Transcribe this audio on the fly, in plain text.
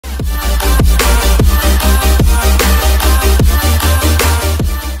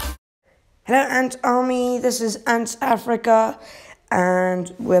Hello Ant Army, this is Ants Africa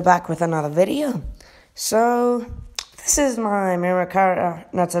and we're back with another video. So this is my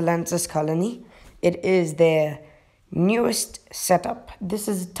Myrmicaria natalensis colony. It is their newest setup. This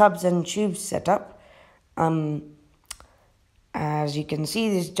is a tubs and tubes setup. As you can see,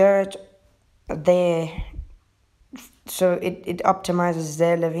 there's dirt there, so it optimizes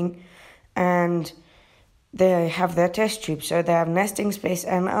their living, and they have their test tube, so they have nesting space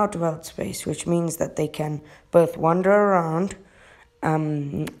and outworld space, which means that they can both wander around,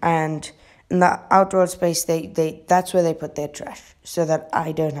 and in the outworld space, that's where they put their trash, so that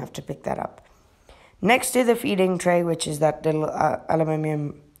I don't have to pick that up. Next to the feeding tray, which is that little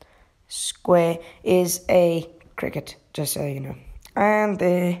aluminium square, is a cricket, just so you know. And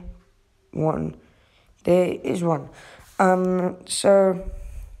there is one. So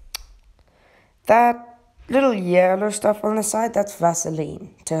that little yellow stuff on the side, that's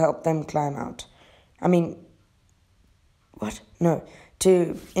Vaseline to help them climb out. I mean, what? No,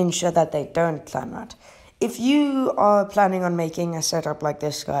 to ensure that they don't climb out. If you are planning on making a setup like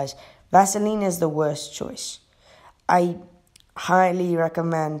this, guys, Vaseline is the worst choice. I highly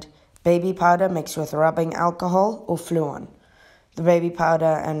recommend baby powder mixed with rubbing alcohol or Fluon. The baby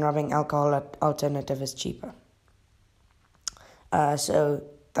powder and rubbing alcohol alternative is cheaper. So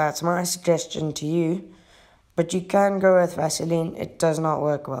that's my suggestion to you. But you can go with Vaseline. It does not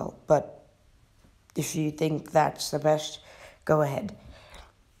work well. But if you think that's the best, go ahead.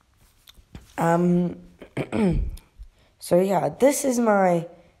 So yeah, this is my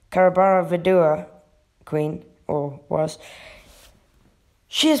Carabara Vidua queen, or was.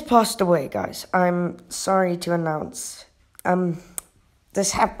 She has passed away, guys. I'm sorry to announce.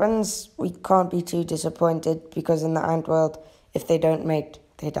 This happens. We can't be too disappointed, because in the ant world, if they don't mate,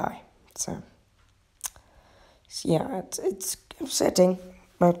 they die. So yeah, it's upsetting,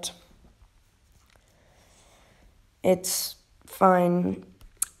 but it's fine.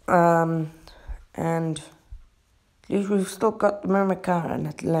 And at least we've still got the Myrmicaria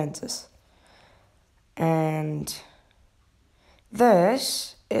natalensis. And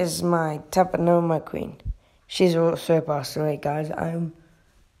this is my Tapanoma queen. She's also passed away, guys. I'm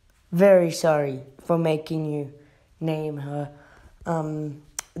very sorry for making you name her.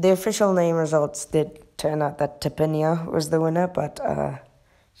 The official name results did turn out that Tapinia was the winner, but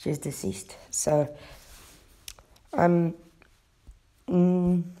she's deceased. So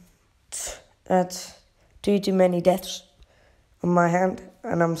that's too many deaths on my hand,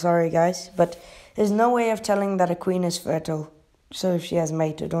 and I'm sorry, guys, but there's no way of telling that a queen is fertile, so if she has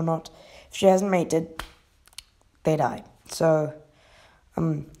mated or not. If she hasn't mated, they die. So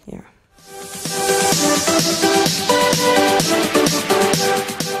yeah.